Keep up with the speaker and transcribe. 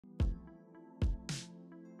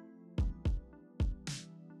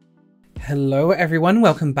Hello everyone,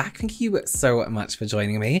 welcome back. Thank you so much for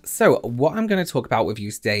joining me. So what I'm going to talk about with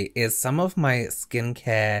you today is some of my skin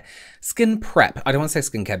prep. I don't want to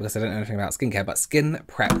say skincare because I don't know anything about skincare, but skin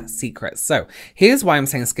prep secrets. So here's why I'm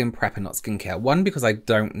saying skin prep and not skincare. One, because I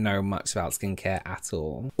don't know much about skincare at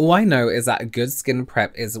all. All I know is that a good skin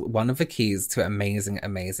prep is one of the keys to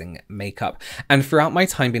amazing makeup. And throughout my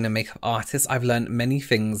time being a makeup artist, I've learned many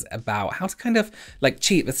things about how to kind of like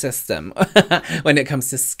cheat the system when it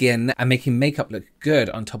comes to skin and making makeup look good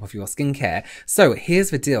on top of your skincare. So here's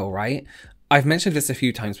the deal, right? I've mentioned this a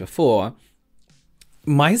few times before.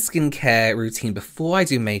 My skincare routine before I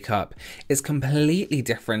do makeup is completely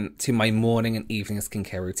different to my morning and evening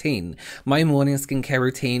skincare routine. My morning skincare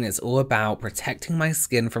routine is all about protecting my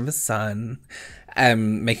skin from the sun,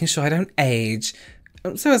 making sure I don't age.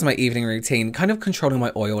 So is my evening routine, kind of controlling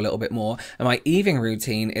my oil a little bit more. And my evening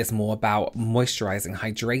routine is more about moisturizing,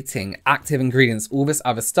 hydrating, active ingredients, all this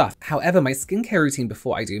other stuff. However, my skincare routine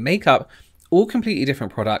before I do makeup, all completely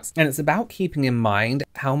different products. And it's about keeping in mind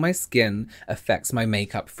how my skin affects my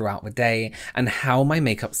makeup throughout the day and how my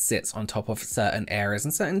makeup sits on top of certain areas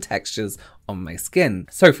and certain textures on my skin.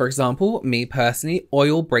 So for example, me personally,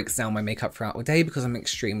 oil breaks down my makeup throughout the day because I'm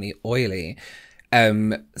extremely oily.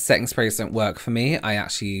 Setting sprays don't work for me. I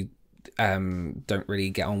actually don't really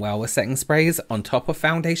get on well with setting sprays on top of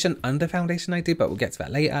foundation. Under foundation I do, but we'll get to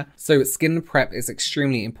that later. So skin prep is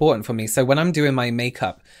extremely important for me. So when I'm doing my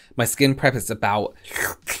makeup, my skin prep is about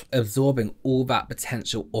absorbing all that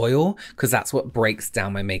potential oil because that's what breaks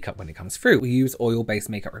down my makeup when it comes through. We use oil-based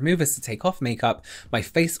makeup removers to take off makeup. My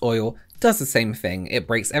face oil does the same thing. It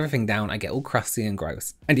breaks everything down. I get all crusty and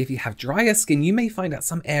gross. And if you have drier skin, you may find that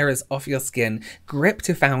some areas of your skin grip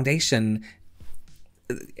to foundation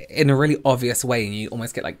in a really obvious way and you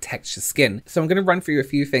almost get like textured skin. So I'm going to run through a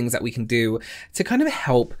few things that we can do to kind of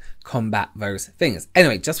help combat those things.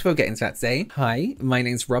 Anyway, just before we get into that today, hi, my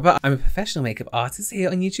name's Robert. I'm a professional makeup artist here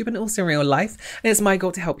on YouTube and also in real life. And it's my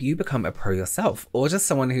goal to help you become a pro yourself or just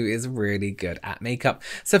someone who is really good at makeup.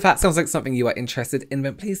 So if that sounds like something you are interested in,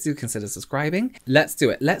 then please do consider subscribing. Let's do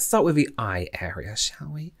it. Let's start with the eye area, shall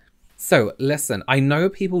we? So listen, I know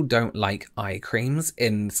people don't like eye creams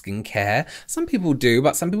in skincare. Some people do,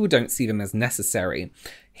 but some people don't see them as necessary.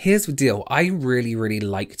 Here's the deal. I really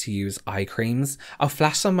like to use eye creams. I'll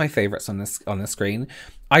flash some of my favorites on the screen.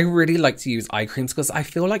 I really like to use eye creams because I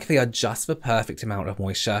feel like they are just the perfect amount of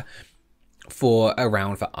moisture for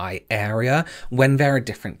around the eye area when they're a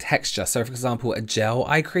different texture. So for example, a gel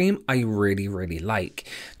eye cream I really like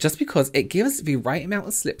just because it gives the right amount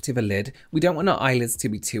of slip to the lid. We don't want our eyelids to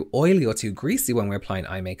be too oily or too greasy when we're applying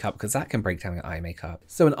eye makeup because that can break down your eye makeup.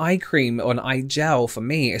 So an eye cream or an eye gel for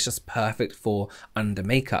me is just perfect for under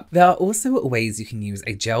makeup. There are also ways you can use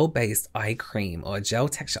a gel based eye cream or a gel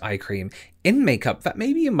texture eye cream in makeup that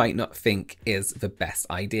maybe you might not think is the best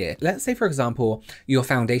idea. Let's say, for example, your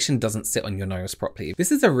foundation doesn't sit on your nose properly.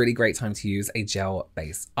 This is a really great time to use a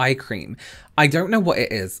gel-based eye cream. I don't know what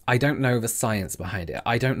it is. I don't know the science behind it.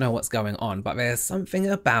 I don't know what's going on, but there's something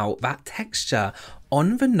about that texture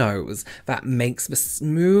on the nose that makes the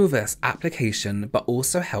smoothest application, but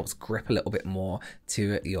also helps grip a little bit more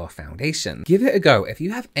to your foundation. Give it a go. If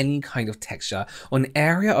you have any kind of texture or an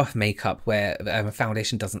area of makeup where a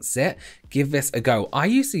foundation doesn't sit, give this a go. I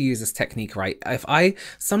used to use this technique, right?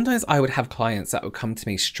 Sometimes I would have clients that would come to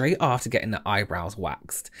me straight after getting their eyebrows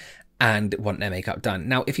waxed and want their makeup done.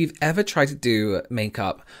 Now, if you've ever tried to do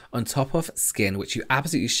makeup on top of skin, which you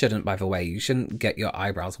absolutely shouldn't, by the way, you shouldn't get your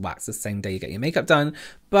eyebrows waxed the same day you get your makeup done,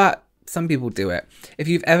 but some people do it. If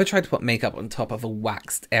you've ever tried to put makeup on top of a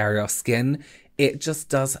waxed area of skin, it just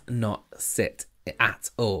does not sit at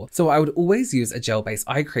all. So I would always use a gel-based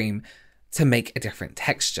eye cream to make a different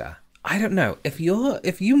texture. I don't know. If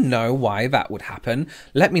you know why that would happen,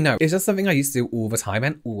 let me know. It's just something I used to do all the time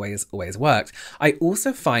and always worked. I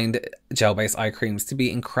also find gel-based eye creams to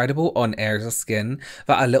be incredible on areas of skin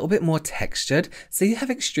that are a little bit more textured. So you have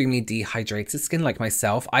extremely dehydrated skin like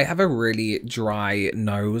myself. I have a really dry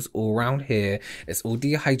nose all around here. It's all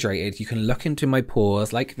dehydrated. You can look into my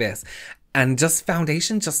pores like this. And just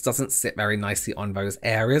foundation just doesn't sit very nicely on those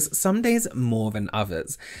areas, some days more than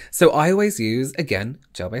others. So I always use, again,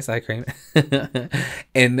 gel-based eye cream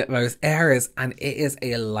in those areas, and it is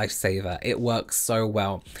a lifesaver. It works so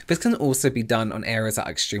well. This can also be done on areas that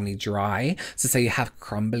are extremely dry. So say you have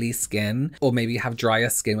crumbly skin, or maybe you have drier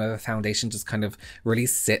skin where the foundation just kind of really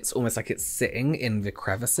sits, almost like it's sitting in the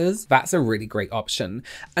crevices. That's a really great option.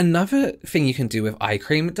 Another thing you can do with eye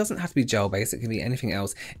cream, it doesn't have to be gel-based, it can be anything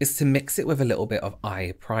else, is to mix it it with a little bit of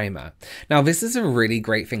eye primer. Now, this is a really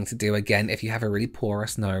great thing to do, again, if you have a really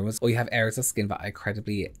porous nose or you have areas of skin that are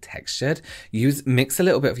incredibly textured. Mix a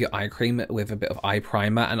little bit of your eye cream with a bit of eye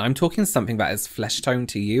primer, and I'm talking something that is flesh tone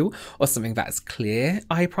to you or something that is clear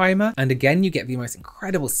eye primer. And again, you get the most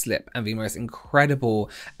incredible slip and the most incredible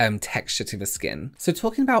texture to the skin. So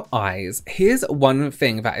talking about eyes, here's one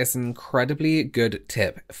thing that is an incredibly good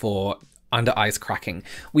tip for under eyes cracking.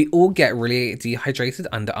 We all get really dehydrated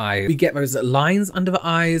under eyes. We get those lines under the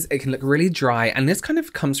eyes. It can look really dry. And this kind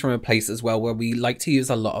of comes from a place as well where we like to use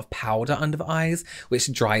a lot of powder under the eyes,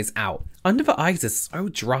 which dries out. Under the eyes is so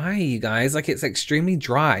dry, you guys. Like, it's extremely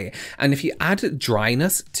dry. And if you add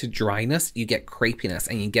dryness to dryness, you get crepiness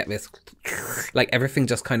and you get this, like, everything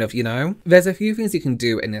just kind of, you know. There's a few things you can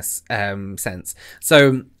do in this sense.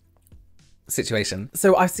 So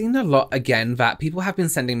I've seen a lot, again, that people have been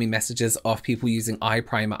sending me messages of people using eye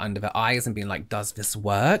primer under their eyes and being like, does this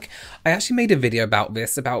work? I actually made a video about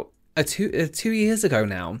this about two years ago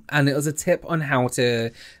now, and it was a tip on how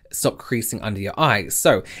to stop creasing under your eyes.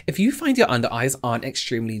 So if you find your under eyes aren't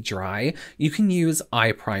extremely dry, you can use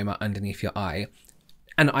eye primer underneath your eye.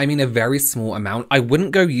 And I mean a very small amount. I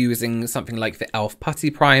wouldn't go using something like the e.l.f.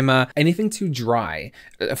 Putty primer, anything too dry.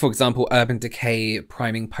 For example, Urban Decay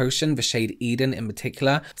Priming Potion, the shade Eden in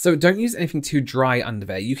particular. So don't use anything too dry under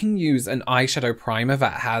there. You can use an eyeshadow primer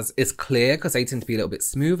that is clear, because they tend to be a little bit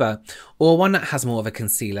smoother, or one that has more of a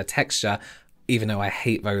concealer texture, even though I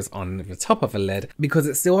hate those on the top of a lid, because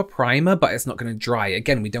it's still a primer, but it's not going to dry.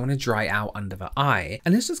 Again, we don't want to dry out under the eye.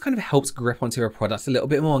 And this just kind of helps grip onto a product a little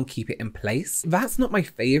bit more and keep it in place. That's not my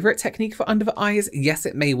favorite technique for under the eyes. Yes,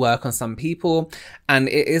 it may work on some people, and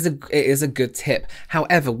it is a good tip.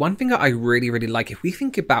 However, one thing that I really, really like, if we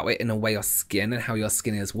think about it in a way of skin and how your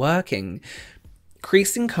skin is working,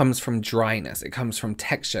 creasing comes from dryness, it comes from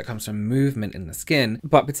texture, it comes from movement in the skin,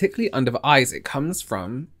 but particularly under the eyes, it comes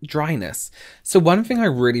from dryness. So one thing I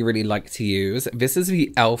really, really like to use, this is the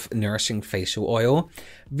e.l.f. Nourishing Facial Oil.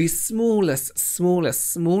 The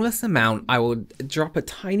smallest amount, I will drop a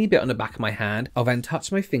tiny bit on the back of my hand. I'll then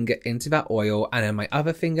touch my finger into that oil, and then my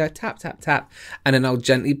other finger, tap, tap, tap, and then I'll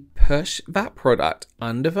gently push that product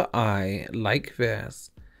under the eye like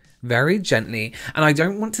this. Very gently, and I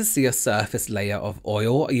don't want to see a surface layer of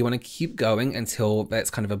oil. You want to keep going until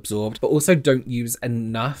it's kind of absorbed, but also don't use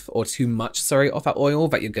enough or too much, of that oil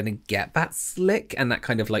that you're going to get that slick and that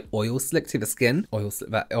kind of like oil slick to the skin.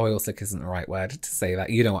 That oil slick isn't the right word to say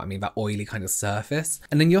that. You know what I mean, that oily kind of surface.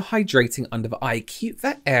 And then you're hydrating under the eye. Keep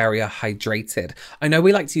that area hydrated. I know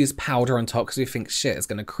we like to use powder on top because we think shit is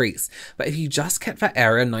going to crease, but if you just kept that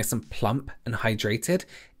area nice and plump and hydrated,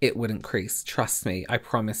 it wouldn't crease. Trust me, I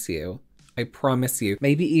promise you. I promise you.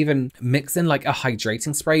 Maybe even mix in like a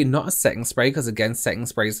hydrating spray, not a setting spray, because again, setting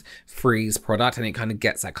sprays freeze product and it kind of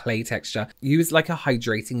gets that clay texture. Use like a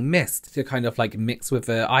hydrating mist to kind of like mix with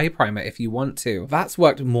the eye primer if you want to. That's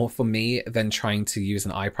worked more for me than trying to use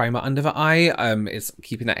an eye primer under the eye. Is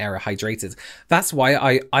keeping that area hydrated. That's why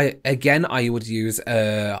I would use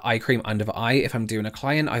eye cream under the eye if I'm doing a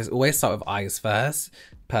client. I always start with eyes first.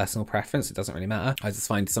 Personal preference, it doesn't really matter. I just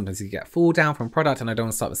find sometimes you get fall down from product and I don't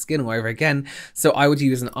want to start with skin all over again. So I would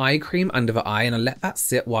use an eye cream under the eye and I let that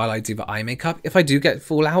sit while I do the eye makeup. If I do get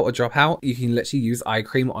fallout or drop out, you can literally use eye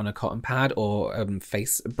cream on a cotton pad or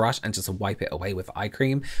face brush and just wipe it away with eye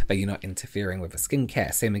cream, but you're not interfering with the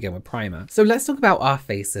skincare. Same again with primer. So let's talk about our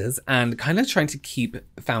faces and kind of trying to keep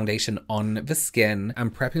foundation on the skin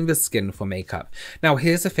and prepping the skin for makeup. Now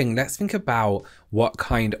here's the thing, let's think about what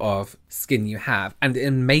kind of skin you have. And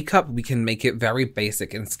in makeup, we can make it very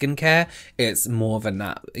basic. In skincare, it's more than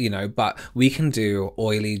that, you know, but we can do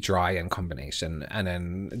oily, dry, and combination, and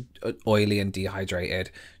then oily and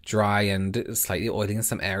dehydrated, dry and slightly oily in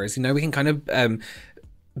some areas. You know, we can kind of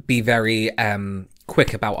be very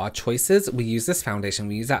quick about our choices. We use this foundation,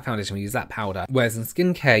 we use that foundation, we use that powder. Whereas in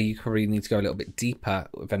skincare, you probably need to go a little bit deeper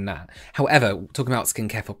than that. However, talking about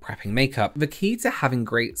skincare for prepping makeup, the key to having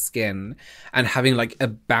great skin and having like a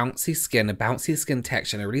bouncy skin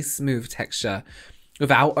texture and a really smooth texture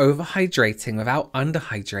without overhydrating, without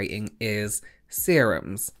underhydrating is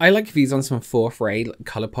serums. I like these on some 4th grade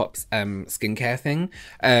Colourpop's skincare thing.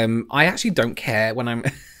 I actually don't care when I'm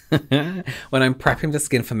when I'm prepping the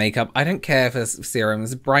skin for makeup. I don't care if it's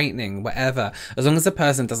serums, brightening, whatever, as long as the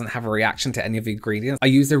person doesn't have a reaction to any of the ingredients. I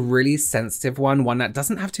use a really sensitive one that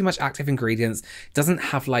doesn't have too much active ingredients, doesn't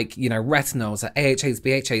have like, you know, retinols or AHAs,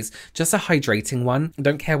 BHAs, just a hydrating one. I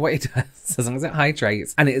don't care what it does, as long as it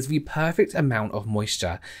hydrates. And it is the perfect amount of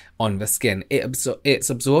moisture on the skin. It's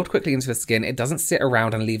absorbed quickly into the skin. It doesn't sit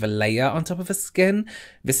around and leave a layer on top of the skin.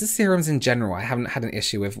 This is serums in general. I haven't had an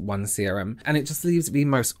issue with one serum, and it just leaves the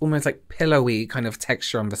most almost like pillowy kind of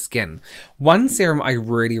texture on the skin. One serum I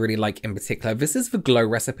really like in particular, this is the Glow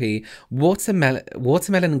Recipe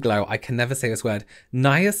Watermelon Glow. I can never say this word.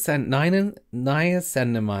 Niacinamide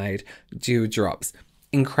Dew Drops.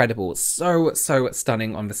 Incredible. So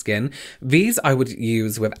stunning on the skin. These I would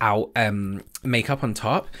use without makeup on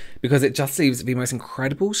top because it just leaves the most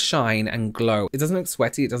incredible shine and glow. It doesn't look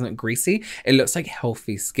sweaty, it doesn't look greasy, it looks like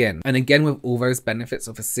healthy skin. And again, with all those benefits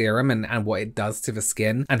of a serum and what it does to the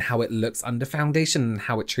skin and how it looks under foundation and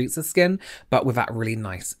how it treats the skin, but with that really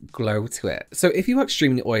nice glow to it. So if you are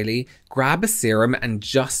extremely oily, grab a serum and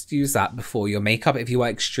just use that before your makeup if you are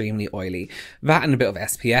extremely oily. That and a bit of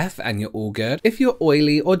SPF and you're all good. If you're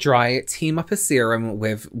oily or dry, team up a serum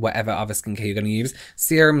with whatever other skincare you're going to use.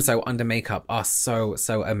 Serums, so under makeup, are so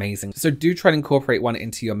amazing. So do try and incorporate one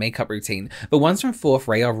into your makeup routine. The ones from Fourth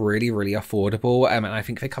Ray are really affordable, and I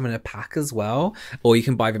think they come in a pack as well, or you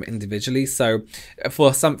can buy them individually. So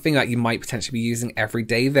for something that you might potentially be using every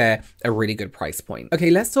day, they're a really good price point. Okay,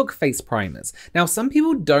 let's talk face primers. Now, some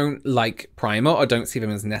people don't like primer or don't see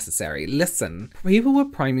them as necessary. Listen, people were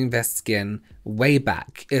priming their skin way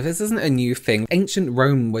back. If this isn't a new thing, ancient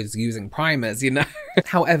Rome was using primers, you know?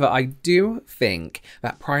 However, I do think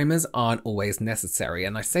that primers aren't always necessary,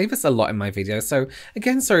 and I say this a lot in my videos, so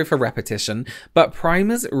again, sorry for repetition, but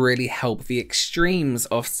primers really help the extremes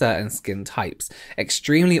of certain skin types.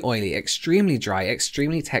 Extremely oily, extremely dry,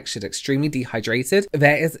 extremely textured, extremely dehydrated.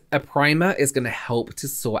 A primer is going to help to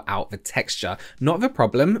sort out the texture, not the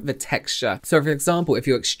problem, the texture. So for example, if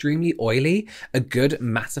you're extremely oily, a good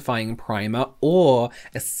mattifying primer or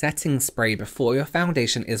a setting spray before your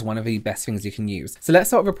foundation is one of the best things you can use. So let's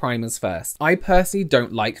start with the primers first. I personally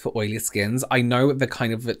don't like for oily skins. I know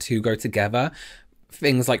the two go together.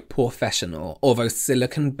 Things like Professional or those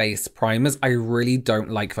silicone-based primers, I really don't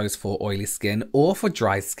like those for oily skin or for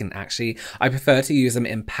dry skin actually. I prefer to use them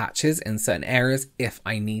in patches in certain areas if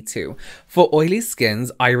I need to. For oily skins,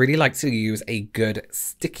 I really like to use a good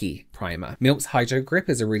sticky primer. Milk's Hydro Grip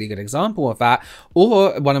is a really good example of that,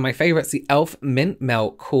 or one of my favorites, the e.l.f. Mint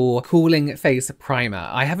Melt Cooling Face Primer.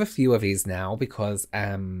 I have a few of these now because I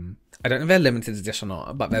don't know if they're limited edition or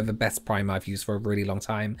not, but they're the best primer I've used for a really long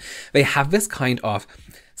time. They have this kind of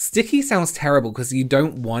sticky, sounds terrible because you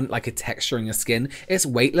don't want like a texture in your skin. It's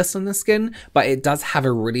weightless on the skin, but it does have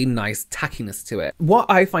a really nice tackiness to it. What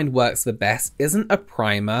I find works the best isn't a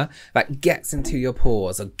primer that gets into your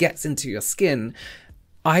pores or gets into your skin.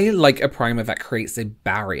 I like a primer that creates a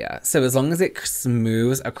barrier. So as long as it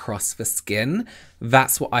smooths across the skin,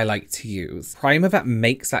 that's what I like to use. Primer that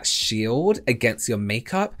makes that shield against your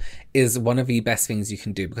makeup is one of the best things you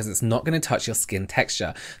can do because it's not going to touch your skin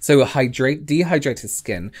texture. So dehydrated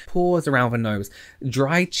skin, pores around the nose,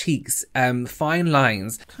 dry cheeks, fine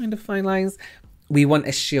lines, we want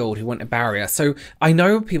a shield, we want a barrier. So I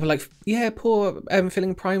know people are like, yeah, pore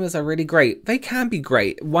filling primers are really great. They can be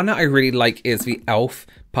great. One that I really like is the e.l.f.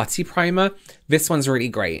 Putty primer. This one's really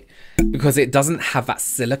great because it doesn't have that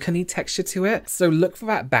silicone texture to it. So look for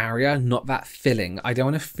that barrier, not that filling. I don't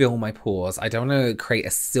want to fill my pores. I don't want to create a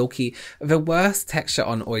silky, the worst texture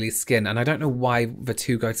on oily skin. And I don't know why the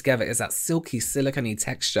two go together, is that silky, silicone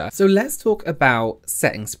texture. So let's talk about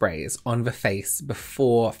setting sprays on the face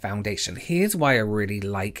before foundation. Here's why I really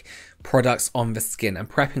like products on the skin and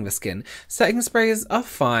prepping the skin. Setting sprays are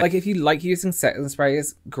fine. Like if you like using setting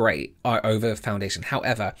sprays, great, over foundation.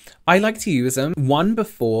 However, I like to use them one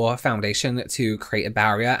before foundation to create a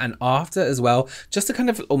barrier and after as well, just to kind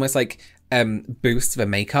of almost like boost the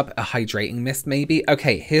makeup, a hydrating mist maybe.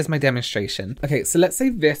 Okay, here's my demonstration. Okay, so let's say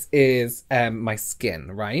this is my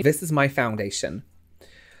skin, right? This is my foundation.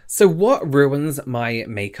 So what ruins my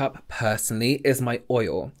makeup personally is my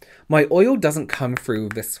oil. My oil doesn't come through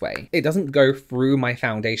this way. It doesn't go through my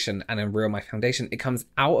foundation and then ruin my foundation. It comes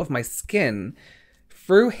out of my skin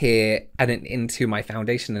through here and then into my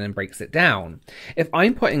foundation and then breaks it down. If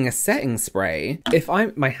I'm putting a setting spray,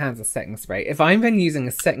 my hands are setting spray. If I'm then using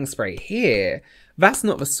a setting spray here, that's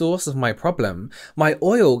not the source of my problem. My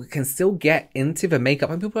oil can still get into the makeup.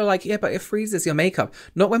 And people are like, yeah, but it freezes your makeup.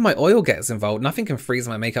 Not when my oil gets involved. Nothing can freeze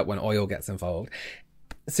my makeup when oil gets involved.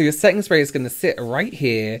 So your setting spray is going to sit right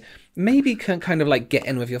here. Maybe can kind of like get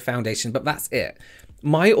in with your foundation, but that's it.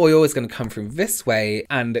 my oil is going to come from this way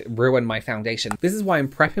and ruin my foundation. This is why I'm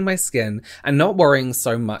prepping my skin and not worrying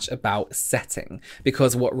so much about setting,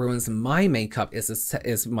 because what ruins my makeup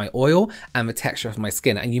is my oil and the texture of my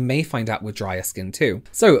skin, and you may find out with drier skin too.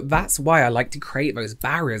 So that's why I like to create those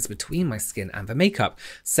barriers between my skin and the makeup.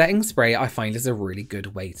 Setting spray I find is a really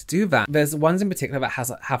good way to do that. There's ones in particular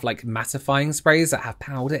that have like mattifying sprays that have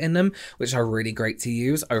powder in them, which are really great to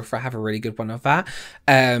use. Ofra have a really good one of that.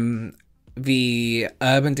 The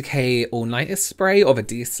Urban Decay All Nighter spray, or the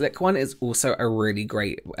De-Slick one, is also a really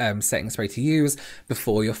great setting spray to use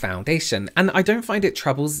before your foundation. And I don't find it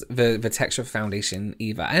troubles the texture of foundation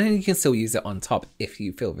either. And then you can still use it on top if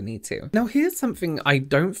you feel the need to. Now here's something I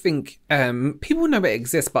don't think people know it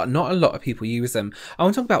exists, but not a lot of people use them. I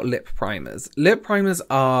want to talk about lip primers. Lip primers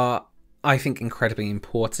are, I think, incredibly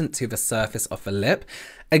important to the surface of the lip.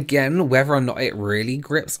 Again, whether or not it really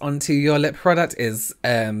grips onto your lip product is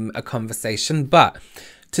a conversation, but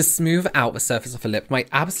to smooth out the surface of a lip, my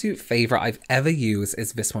absolute favorite I've ever used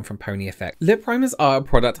is this one from Pony Effect. Lip primers are a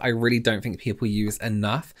product I really don't think people use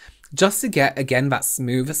enough, just to get, again, that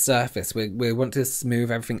smooth surface. We want to smooth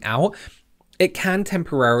everything out. It can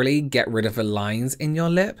temporarily get rid of the lines in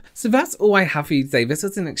your lip. So that's all I have for you today. This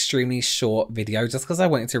was an extremely short video just because I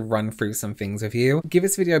wanted to run through some things with you. Give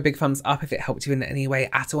this video a big thumbs up if it helped you in any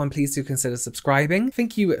way at all, and please do consider subscribing.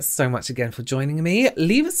 Thank you so much again for joining me.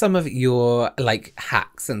 Leave some of your like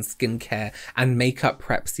hacks and skincare and makeup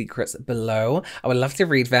prep secrets below. I would love to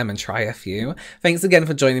read them and try a few. Thanks again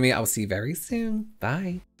for joining me. I will see you very soon.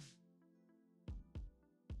 Bye.